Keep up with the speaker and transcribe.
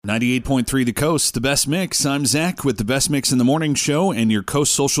98.3 The Coast, the best mix. I'm Zach with the best mix in the morning show and your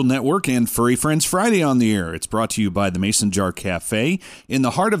Coast Social Network and Furry Friends Friday on the air. It's brought to you by the Mason Jar Cafe in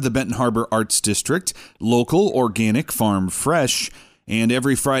the heart of the Benton Harbor Arts District. Local, organic, farm fresh. And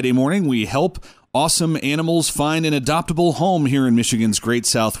every Friday morning we help awesome animals find an adoptable home here in Michigan's Great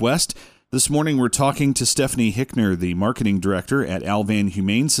Southwest. This morning we're talking to Stephanie Hickner, the marketing director at Alvan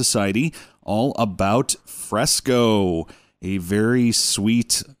Humane Society, all about Fresco, a very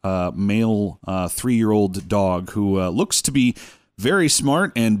sweet male 3-year-old dog who looks to be very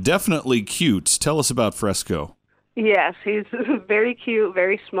smart and definitely cute. Tell us about Fresco. Yes, he's very cute,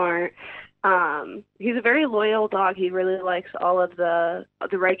 very smart. He's a very loyal dog. He really likes all of the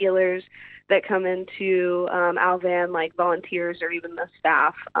regulars that come into Alvan, like volunteers or even the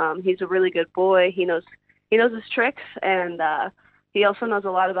staff. He's a really good boy. He knows his tricks, and he also knows a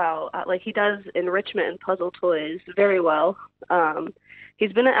lot about, he does enrichment and puzzle toys very well.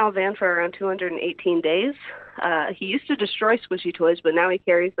 He's been at Alvan for around 218 days. He used to destroy squishy toys, but now he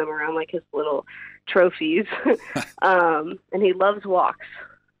carries them around like his little trophies. And he loves walks.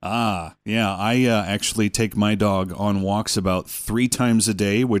 Yeah, I actually take my dog on walks about 3 times a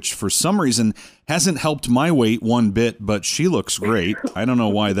day, which for some reason hasn't helped my weight one bit, but she looks great. I don't know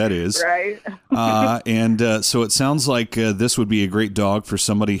why that is. Right. So it sounds like this would be a great dog for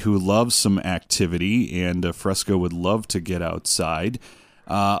somebody who loves some activity, and Fresco would love to get outside.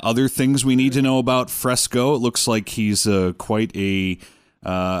 Other things we need to know about Fresco, it looks like he's quite a...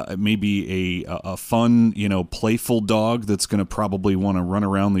 maybe a fun, playful dog that's going to probably want to run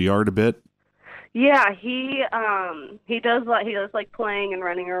around the yard a bit. Yeah, he does like playing and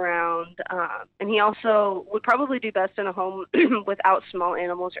running around, and he also would probably do best in a home without small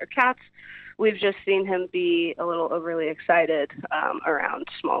animals or cats. We've just seen him be a little overly excited around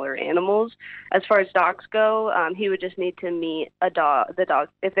smaller animals. As far as dogs go, he would just need to meet the dog.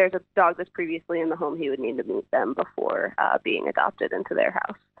 If there's a dog that's previously in the home, he would need to meet them before being adopted into their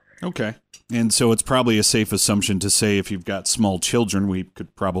house. Okay. And so it's probably a safe assumption to say if you've got small children, we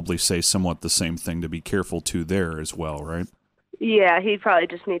could probably say somewhat the same thing to be careful to there as well, right? Yeah, he'd probably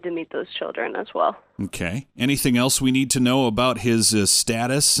just need to meet those children as well. Okay. Anything else we need to know about his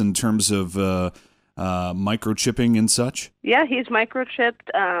status in terms of microchipping and such? Yeah, he's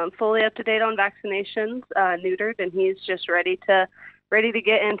microchipped, fully up to date on vaccinations, neutered, and he's just ready to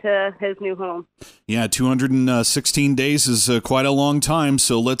get into his new home. Yeah, 216 days is quite a long time,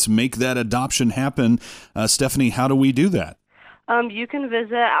 so let's make that adoption happen. Stephanie, how do we do that? You can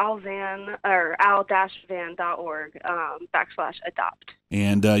visit al-van or al-van.org /adopt.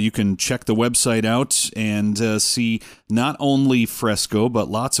 And you can check the website out and see not only Fresco, but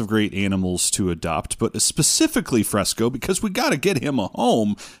lots of great animals to adopt, but specifically Fresco, because we got to get him a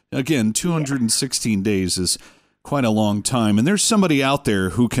home. Again, 216 days is quite a long time. And there's somebody out there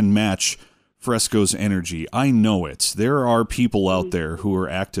who can match Fresco's energy. I know it. There are people out there who are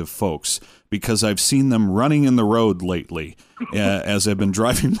active folks because I've seen them running in the road lately as I've been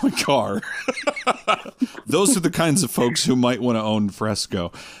driving my car. Those are the kinds of folks who might want to own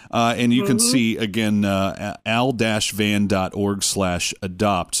Fresco. And you can see, again, al-van.org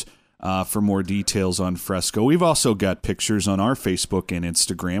 /adopt for more details on Fresco. We've also got pictures on our Facebook and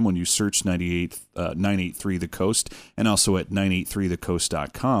Instagram when you search 983 The Coast and also at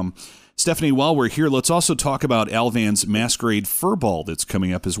 983thecoast.com. Stephanie, while we're here, let's also talk about Alvan's Masquerade Fur Ball that's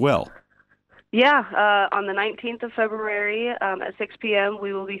coming up as well. Yeah, on the 19th of February at 6 p.m.,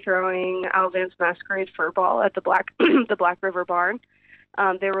 we will be throwing Alvan's Masquerade Fur Ball at the Black River Barn.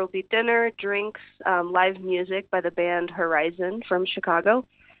 There will be dinner, drinks, live music by the band Horizon from Chicago.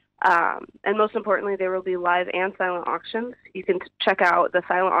 And most importantly, there will be live and silent auctions. You can check out the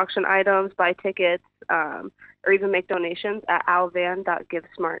silent auction items, buy tickets, or even make donations at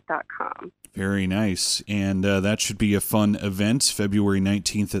alvan.givesmart.com. Very nice. And that should be a fun event, February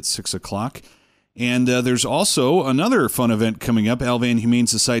 19th at 6 o'clock. And there's also another fun event coming up, Alvan Humane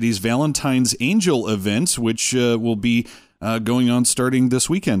Society's Valentine's Angel event, which will be going on starting this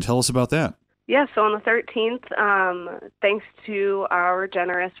weekend. Tell us about that. Yeah, so on the 13th, thanks to our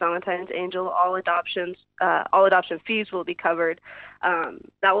generous Valentine's Angel, all adoption fees will be covered.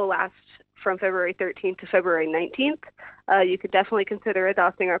 That will last from February 13th to February 19th. You could definitely consider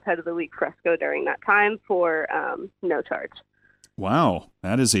adopting our Pet of the Week, Fresco, during that time for no charge. Wow,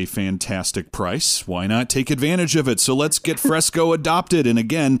 that is a fantastic price. Why not take advantage of it? So let's get Fresco adopted. And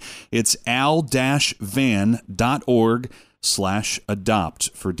again, it's al-van.org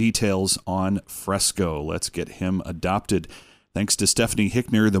 /adopt for details on Fresco. Let's get him adopted. Thanks to Stephanie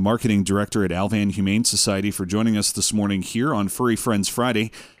Hickner, the marketing director at Alvan Humane Society, for joining us this morning here on Furry Friends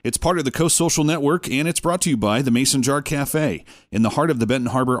Friday. It's part of the Coast Social Network, and it's brought to you by the Mason Jar Cafe in the heart of the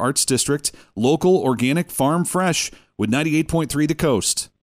Benton Harbor Arts District. Local, organic, farm fresh with 98.3 The Coast.